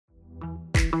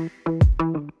Hello,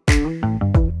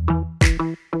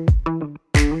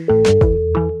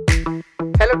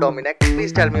 Dominic.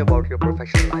 Please tell me about your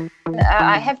professional life.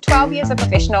 I have 12 years of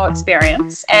professional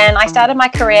experience, and I started my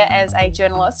career as a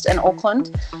journalist in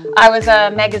Auckland. I was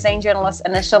a magazine journalist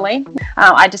initially.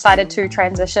 I decided to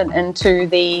transition into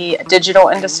the digital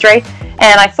industry,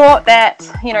 and I thought that,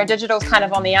 digital's kind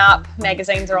of on the up,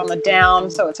 magazines are on the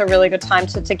down, so it's a really good time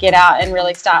to get out and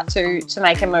really start to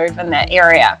make a move in that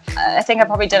area. I think I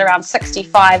probably did around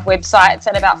 65 websites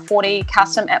and about 40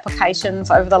 custom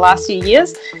applications over the last few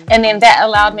years, and then that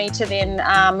allowed me to then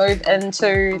move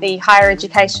into the higher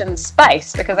education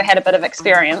space because I had a bit of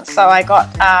experience. So I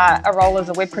got a role as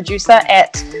a web producer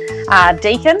at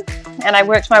Deakin, and I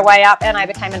worked my way up and I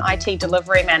became an IT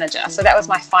delivery manager. So that was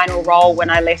my final role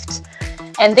when I left.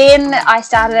 And then I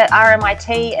started at RMIT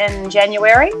in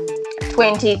January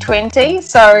 2020,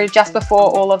 so just before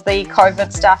all of the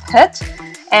COVID stuff hit.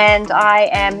 And I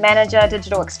am manager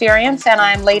digital experience, and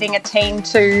I'm leading a team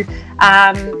to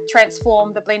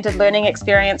transform the blended learning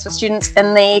experience for students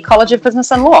in the College of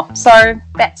Business and Law. So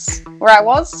that's where I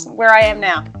was, where I am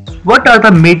now. What are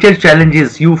the major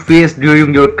challenges you faced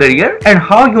during your career and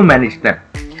how you managed them?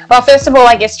 Well, first of all,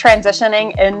 I guess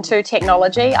transitioning into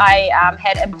technology, I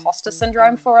had imposter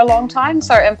syndrome for a long time.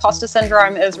 So imposter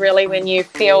syndrome is really when you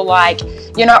feel like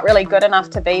you're not really good enough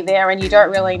to be there and you don't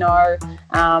really know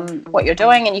what you're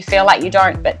doing, and you feel like you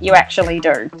don't, but you actually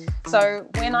do. So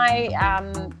when I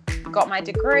got my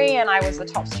degree and I was the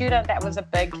top student, that was a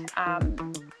big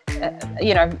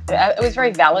it was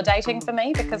very validating for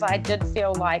me because I did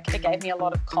feel like it gave me a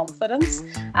lot of confidence.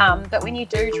 But when you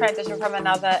do transition from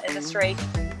another industry,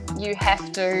 you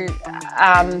have to,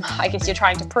 I guess you're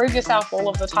trying to prove yourself all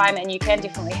of the time, and you can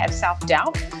definitely have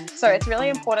self-doubt. So it's really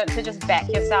important to just back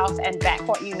yourself and back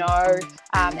what you know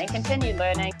and continue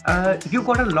learning. You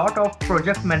got a lot of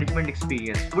project management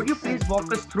experience. Would you please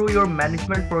walk us through your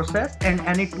management process and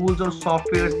any tools or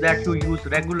softwares that you use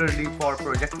regularly for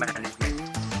project management?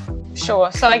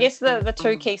 Sure. So I guess the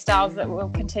two key styles that we'll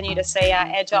continue to see are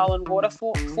Agile and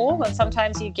Waterfall, and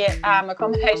sometimes you get a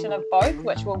combination of both,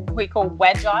 which we call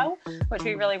Wagile, which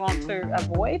we really want to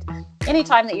avoid.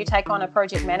 Anytime that you take on a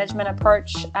project management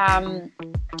approach,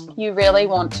 you really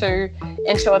want to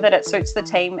ensure that it suits the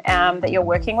team that you're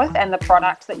working with and the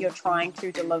product that you're trying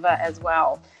to deliver as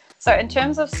well. So in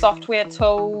terms of software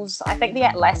tools, I think the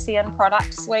Atlassian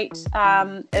product suite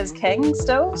is king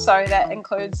still. So that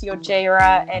includes your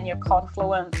Jira and your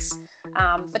Confluence.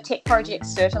 For tech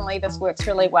projects, certainly this works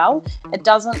really well. It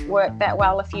doesn't work that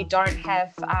well if you don't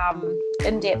have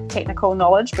in-depth technical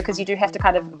knowledge, because you do have to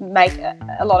kind of make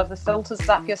a lot of the filters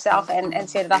up yourself and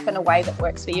set it up in a way that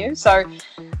works for you. So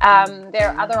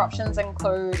there are other options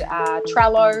include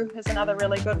Trello is another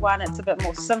really good one. It's a bit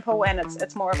more simple and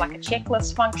it's more of like a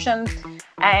checklist function.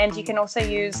 And you can also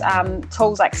use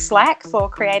tools like Slack for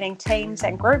creating teams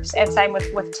and groups, and same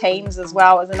with Teams as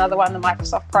well as another one, the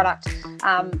Microsoft product,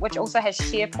 which also has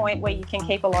SharePoint where you can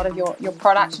keep a lot of your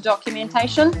product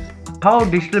documentation. How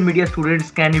digital media students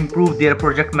can improve their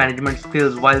project management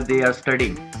skills while they are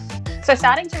studying? So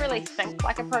starting to really think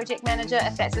like a project manager,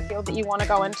 if that's a field that you want to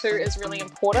go into, is really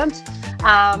important.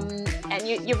 And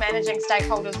you're managing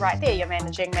stakeholders right there. You're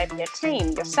managing maybe a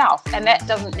team yourself, and that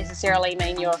doesn't necessarily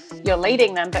mean you're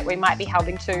leading them, but we might be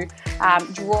helping to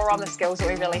draw on the skills that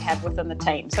we really have within the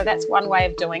team. So that's one way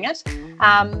of doing it.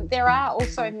 There are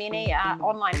also many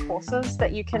online courses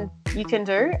that you can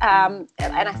do, and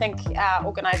I think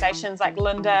organisations like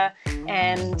Lynda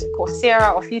and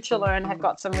Coursera or FutureLearn have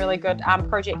got some really good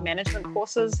project management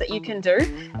courses that you can do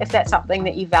if that's something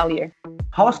that you value.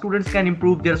 How students can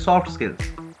improve their soft skills?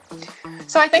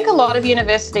 So I think a lot of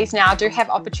universities now do have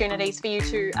opportunities for you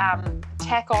to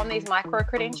tack on these micro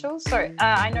credentials. So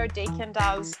I know Deakin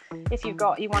does. If you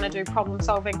want to do problem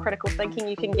solving, critical thinking,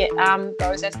 you can get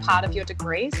those as part of your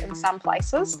degrees in some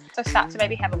places. So start to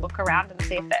maybe have a look around and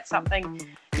see if that's something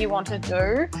you want to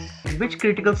do. Which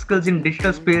critical skills in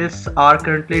digital space are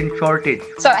currently in shortage?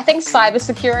 So I think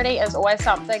cybersecurity is always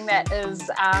something that is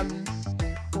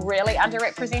really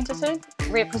underrepresented. So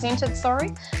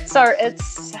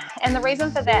and the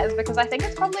reason for that is because I think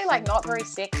it's probably like not very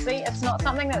sexy. It's not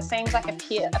something that seems like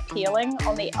appealing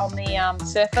on the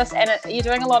surface, and you're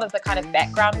doing a lot of the kind of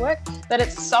background work, but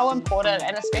it's so important,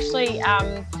 and especially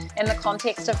in the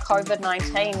context of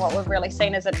COVID-19, what we've really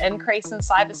seen is an increase in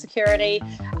cybersecurity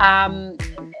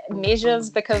measures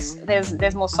because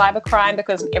there's more cybercrime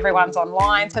because everyone's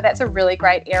online. So that's a really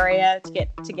great area to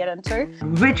get into.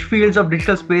 Which fields of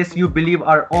digital space you believe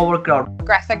are overcrowded?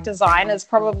 Graphic design is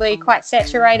probably quite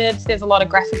saturated. There's a lot of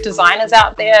graphic designers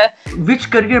out there. Which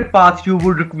career path you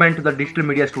would recommend to the digital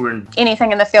media student?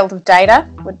 Anything in the field of data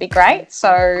would be great.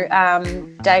 So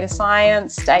data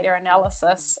science, data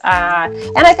analysis,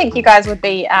 and I think you guys would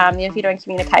be, if you're doing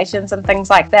communications and things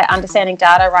like that, understanding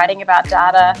data, writing about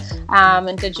data,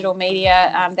 and digital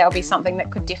media, that would be something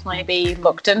that could definitely be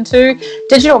looked into.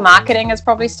 Digital marketing is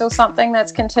probably still something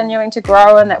that's continuing to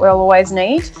grow and that we'll always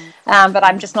need. But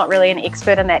I'm just not really an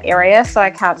expert in that area, so I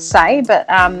can't say, but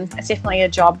it's definitely a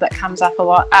job that comes up a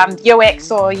lot.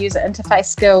 UX or user interface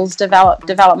skills,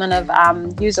 development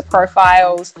of user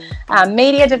profiles,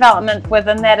 media development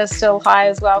within that is still high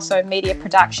as well, so media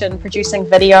production, producing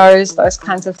videos, those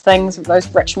kinds of things,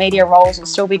 those rich media roles will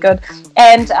still be good.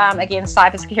 And again,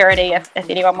 cybersecurity if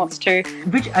anyone wants to.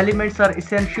 Which elements are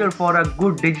essential for a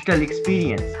good digital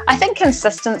experience? I think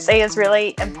consistency is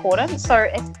really important. So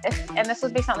if and this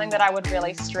would be something that I would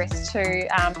really stress to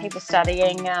people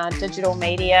studying digital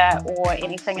media or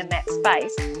anything in that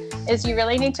space, is you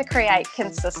really need to create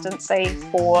consistency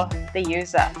for the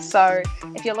user. So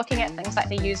if you're looking at things like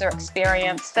the user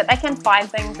experience, that they can find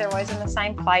things, they're always in the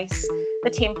same place. The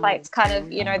templates kind of,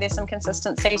 there's some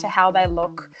consistency to how they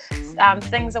look.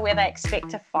 Things are where they expect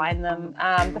to find them.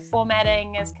 The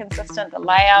formatting is consistent, the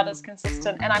layout is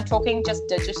consistent, and I'm talking just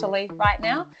digitally right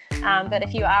now. But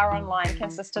if you are online,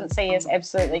 consistency is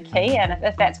absolutely key. And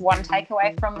if that's one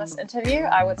takeaway from this interview,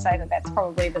 I would say that that's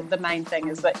probably the main thing,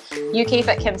 is that you keep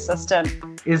it consistent.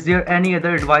 Is there any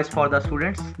other advice for the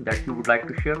students that you would like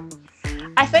to share?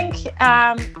 I think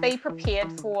be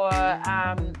prepared for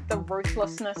the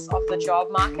ruthlessness of the job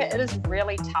market. It is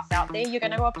really tough out there. You're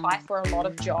going to apply for a lot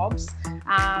of jobs.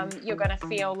 You're going to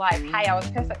feel like, hey, I was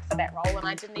perfect for that role and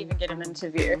I didn't even get an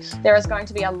interview. There is going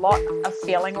to be a lot of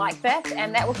feeling like that,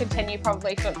 and that will continue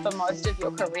probably for most of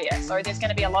your career. So there's going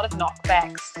to be a lot of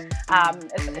knockbacks.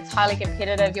 It's highly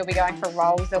competitive. You'll be going for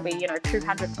roles. There'll be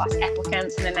 200 plus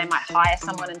applicants, and then they might hire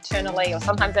someone internally, or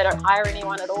sometimes they don't hire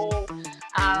anyone at all.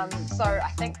 So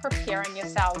I think preparing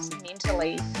yourselves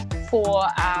mentally for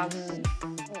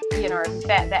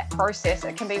that process,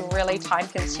 it can be really time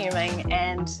consuming,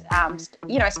 and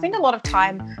spend a lot of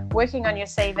time working on your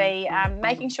CV,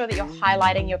 making sure that you're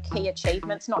highlighting your key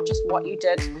achievements, not just what you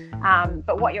did,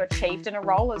 but what you achieved in a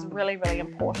role is really, really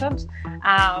important.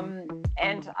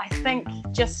 And I think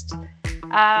just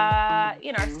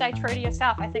stay true to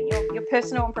yourself. I think your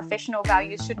personal and professional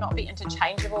values should not be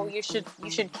interchangeable. You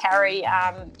should carry,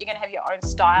 you're going to have your own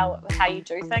style with how you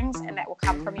do things, and that will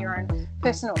come from your own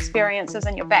personal experiences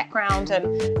and your background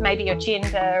and maybe your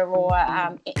gender or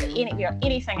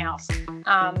anything else.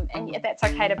 And that's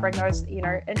okay to bring those,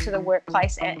 into the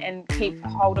workplace and keep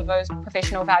hold of those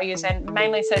professional values, and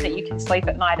mainly so that you can sleep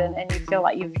at night and you feel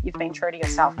like you've been true to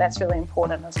yourself. That's really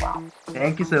important as well.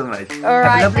 Thank you so much. All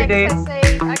right, have a lovely day.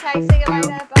 Okay, see you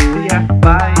later. Bye. See ya.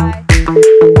 Bye.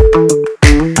 Bye.